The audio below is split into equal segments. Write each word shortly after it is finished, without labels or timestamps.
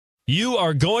You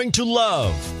are going to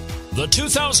love the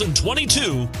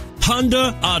 2022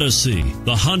 Honda Odyssey.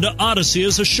 The Honda Odyssey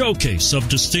is a showcase of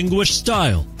distinguished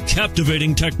style,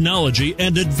 captivating technology,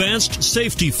 and advanced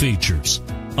safety features.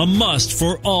 A must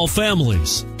for all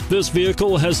families. This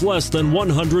vehicle has less than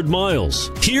 100 miles.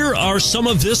 Here are some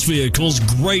of this vehicle's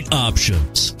great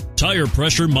options: tire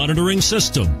pressure monitoring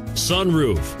system,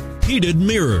 sunroof, heated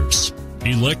mirrors,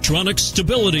 electronic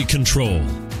stability control,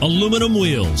 aluminum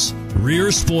wheels,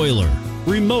 rear spoiler,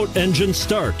 remote engine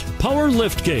start, power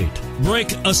liftgate,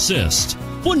 brake assist.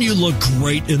 Wouldn't you look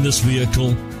great in this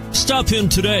vehicle? Stop in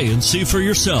today and see for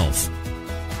yourself.